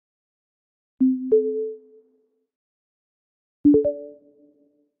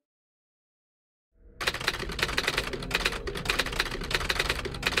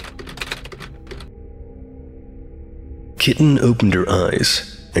Kitten opened her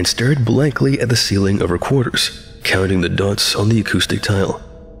eyes and stared blankly at the ceiling of her quarters, counting the dots on the acoustic tile.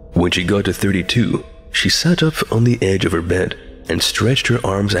 When she got to 32, she sat up on the edge of her bed and stretched her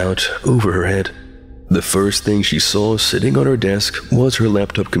arms out over her head. The first thing she saw sitting on her desk was her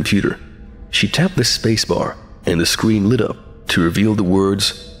laptop computer. She tapped the spacebar and the screen lit up to reveal the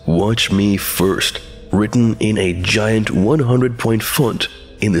words, "Watch me first," written in a giant 100-point font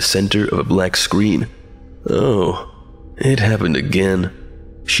in the center of a black screen. Oh, it happened again.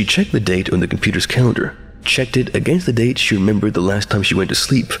 She checked the date on the computer's calendar, checked it against the date she remembered the last time she went to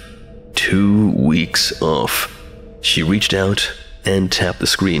sleep. 2 weeks off. She reached out and tapped the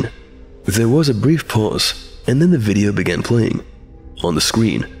screen. There was a brief pause, and then the video began playing. On the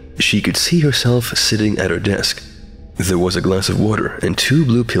screen, she could see herself sitting at her desk. There was a glass of water and 2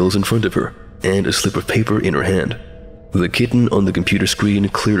 blue pills in front of her, and a slip of paper in her hand. The kitten on the computer screen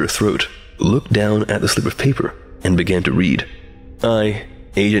cleared her throat, looked down at the slip of paper, and began to read. I,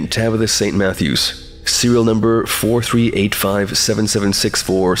 Agent Tabitha St. Matthews, serial number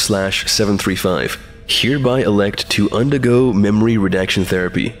 43857764/735, hereby elect to undergo memory redaction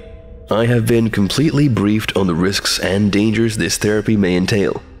therapy. I have been completely briefed on the risks and dangers this therapy may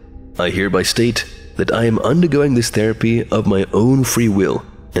entail. I hereby state that I am undergoing this therapy of my own free will,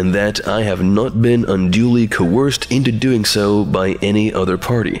 and that I have not been unduly coerced into doing so by any other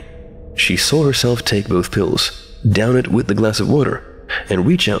party. She saw herself take both pills, down it with the glass of water, and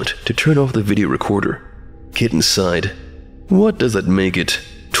reach out to turn off the video recorder. Kitten sighed. What does that make it?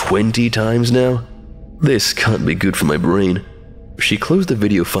 20 times now? This can't be good for my brain. She closed the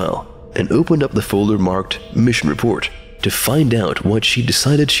video file and opened up the folder marked Mission Report to find out what she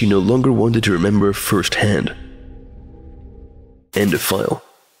decided she no longer wanted to remember firsthand. End of file.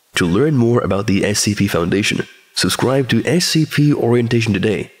 To learn more about the SCP Foundation, subscribe to SCP Orientation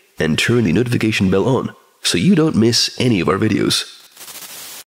today and turn the notification bell on so you don't miss any of our videos.